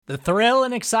The thrill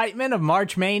and excitement of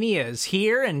March Mania is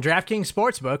here, and DraftKings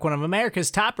Sportsbook, one of America's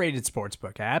top-rated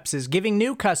sportsbook apps, is giving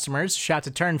new customers a shot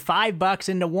to turn $5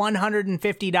 into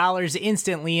 $150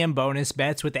 instantly in bonus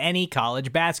bets with any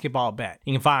college basketball bet.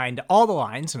 You can find all the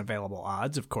lines and available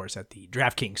odds, of course, at the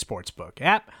DraftKings Sportsbook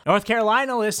app. North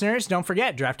Carolina listeners, don't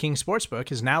forget, DraftKings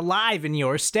Sportsbook is now live in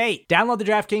your state. Download the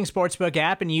DraftKings Sportsbook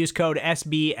app and use code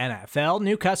SBNFL.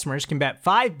 New customers can bet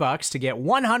 $5 to get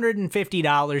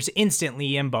 $150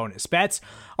 instantly in bonus bets,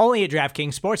 only at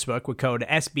DraftKings Sportsbook with code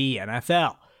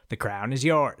SBNFL. The crown is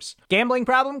yours. Gambling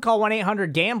problem? Call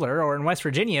 1-800-GAMBLER, or in West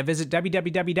Virginia, visit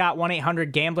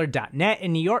www.1800gambler.net.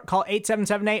 In New York, call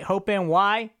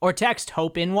 877-8-HOPE-NY or text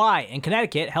HOPE-NY. In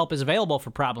Connecticut, help is available for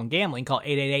problem gambling. Call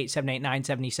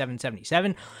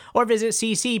 888-789-7777 or visit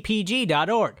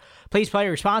ccpg.org. Please play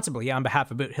responsibly on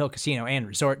behalf of Boot Hill Casino and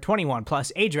Resort. 21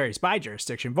 plus, age varies by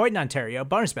jurisdiction. Void in Ontario.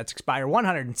 Bonus bets expire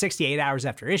 168 hours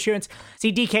after issuance.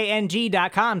 See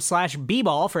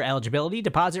dkng.com/bball for eligibility,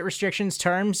 deposit restrictions,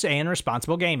 terms, and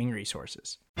responsible gaming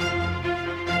resources.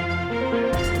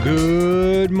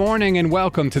 Good morning and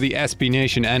welcome to the SB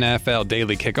Nation NFL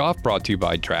Daily Kickoff, brought to you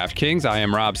by DraftKings. I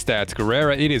am Rob Stats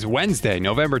Guerrera. It is Wednesday,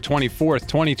 November 24th,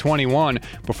 2021.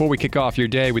 Before we kick off your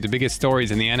day with the biggest stories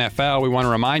in the NFL, we want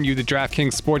to remind you that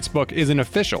DraftKings Sportsbook is an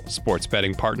official sports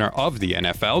betting partner of the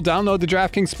NFL. Download the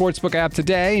DraftKings Sportsbook app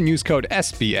today and use code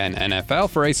SBNNFL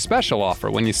for a special offer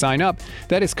when you sign up.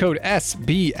 That is code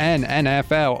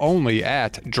SBNNFL only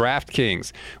at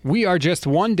DraftKings. We are just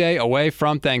one day away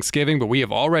from Thanksgiving, but we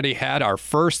have already had our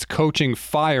first coaching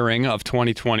firing of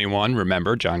 2021.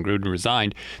 Remember, John Gruden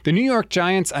resigned. The New York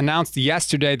Giants announced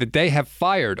yesterday that they have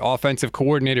fired offensive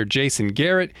coordinator Jason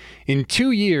Garrett. In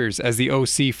 2 years as the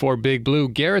OC for Big Blue,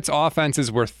 Garrett's offenses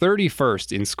were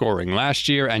 31st in scoring last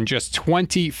year and just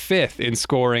 25th in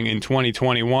scoring in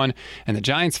 2021. And the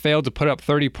Giants failed to put up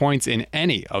 30 points in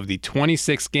any of the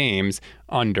 26 games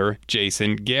under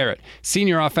Jason Garrett.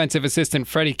 Senior offensive assistant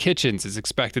Freddie Kitchens is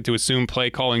expected to assume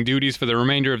play-calling duties for the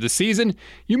remainder of the season.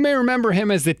 You may remember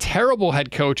him as the terrible head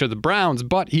coach of the Browns,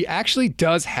 but he actually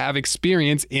does have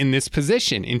experience in this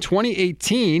position. In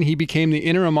 2018, he became the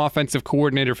interim offensive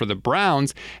coordinator for the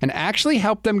Browns and actually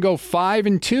helped them go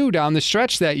 5-2 down the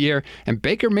stretch that year, and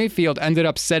Baker Mayfield ended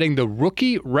up setting the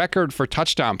rookie record for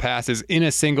touchdown passes in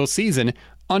a single season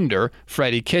under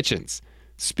Freddie Kitchens.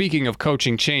 Speaking of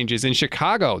coaching changes, in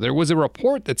Chicago, there was a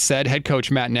report that said head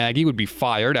coach Matt Nagy would be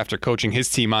fired after coaching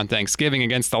his team on Thanksgiving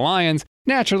against the Lions.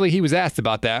 Naturally, he was asked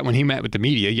about that when he met with the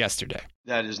media yesterday.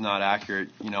 That is not accurate.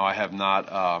 I have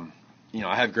not, I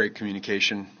have great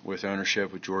communication with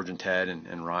ownership, with George and Ted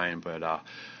and Ryan, but I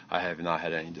have not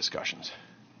had any discussions.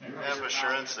 Do you have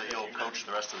assurance that you'll coach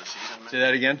the rest of the season? Say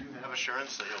that again? Do you have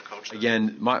assurance that you'll coach?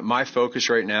 Again, my focus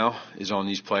right now is on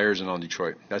these players and on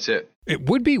Detroit. That's it. It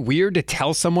would be weird to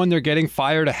tell someone they're getting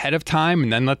fired ahead of time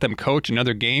and then let them coach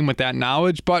another game with that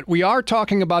knowledge, but we are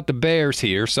talking about the Bears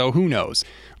here, so who knows?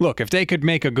 Look, if they could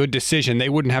make a good decision, they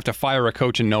wouldn't have to fire a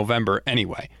coach in November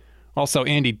anyway. Also,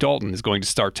 Andy Dalton is going to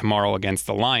start tomorrow against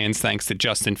the Lions thanks to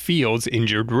Justin Fields'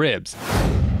 injured ribs.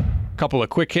 Couple of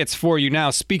quick hits for you now.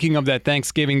 Speaking of that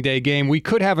Thanksgiving Day game, we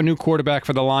could have a new quarterback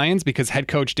for the Lions because head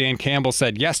coach Dan Campbell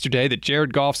said yesterday that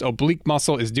Jared Goff's oblique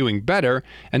muscle is doing better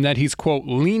and that he's, quote,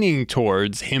 leaning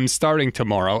towards him starting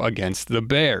tomorrow against the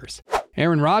Bears.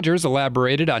 Aaron Rodgers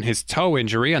elaborated on his toe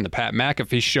injury on the Pat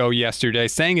McAfee show yesterday,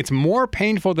 saying it's more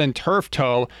painful than turf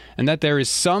toe and that there is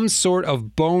some sort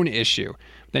of bone issue.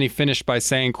 Then he finished by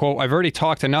saying, quote, I've already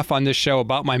talked enough on this show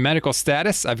about my medical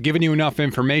status. I've given you enough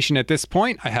information at this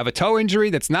point. I have a toe injury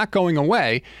that's not going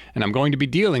away, and I'm going to be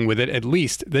dealing with it at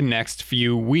least the next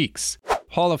few weeks.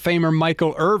 Hall of Famer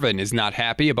Michael Irvin is not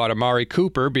happy about Amari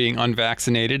Cooper being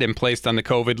unvaccinated and placed on the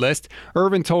COVID list.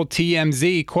 Irvin told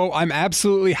TMZ, quote, I'm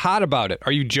absolutely hot about it.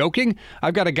 Are you joking?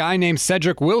 I've got a guy named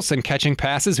Cedric Wilson catching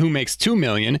passes who makes $2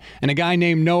 million, and a guy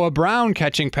named Noah Brown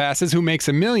catching passes who makes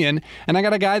 $1 million, and I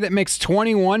got a guy that makes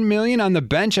 $21 million on the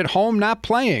bench at home not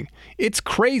playing. It's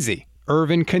crazy.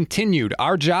 Irvin continued,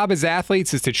 our job as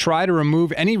athletes is to try to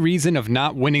remove any reason of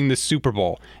not winning the Super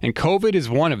Bowl, and COVID is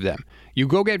one of them. You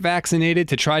go get vaccinated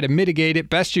to try to mitigate it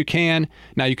best you can.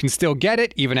 Now, you can still get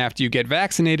it even after you get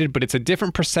vaccinated, but it's a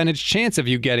different percentage chance of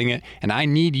you getting it, and I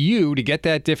need you to get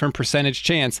that different percentage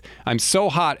chance. I'm so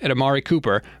hot at Amari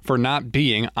Cooper for not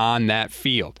being on that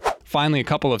field. Finally, a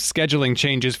couple of scheduling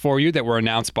changes for you that were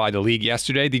announced by the league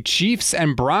yesterday. The Chiefs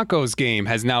and Broncos game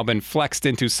has now been flexed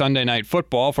into Sunday Night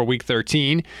Football for Week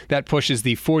 13. That pushes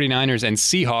the 49ers and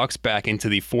Seahawks back into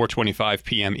the 4:25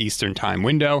 p.m. Eastern Time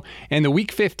window. And the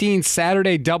Week 15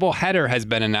 Saturday doubleheader has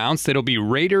been announced. It'll be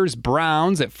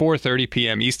Raiders-Browns at 4:30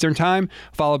 p.m. Eastern Time,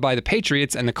 followed by the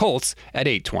Patriots and the Colts at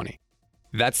 8:20.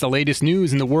 That's the latest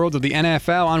news in the world of the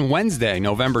NFL on Wednesday,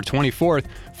 November 24th.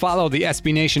 Follow the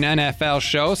SB Nation NFL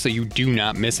show so you do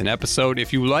not miss an episode.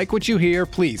 If you like what you hear,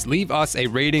 please leave us a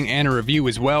rating and a review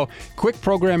as well. Quick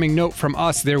programming note from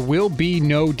us, there will be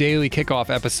no Daily Kickoff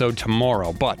episode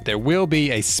tomorrow, but there will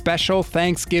be a special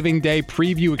Thanksgiving Day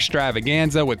preview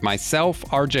extravaganza with myself,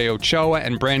 RJ Ochoa,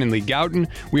 and Brandon Lee Gouton.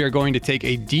 We are going to take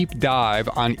a deep dive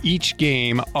on each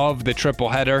game of the triple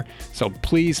header, so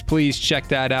please check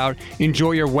that out. Enjoy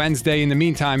your Wednesday. In the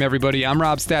meantime, everybody, I'm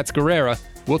Rob Stats Guerrera.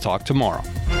 We'll talk tomorrow.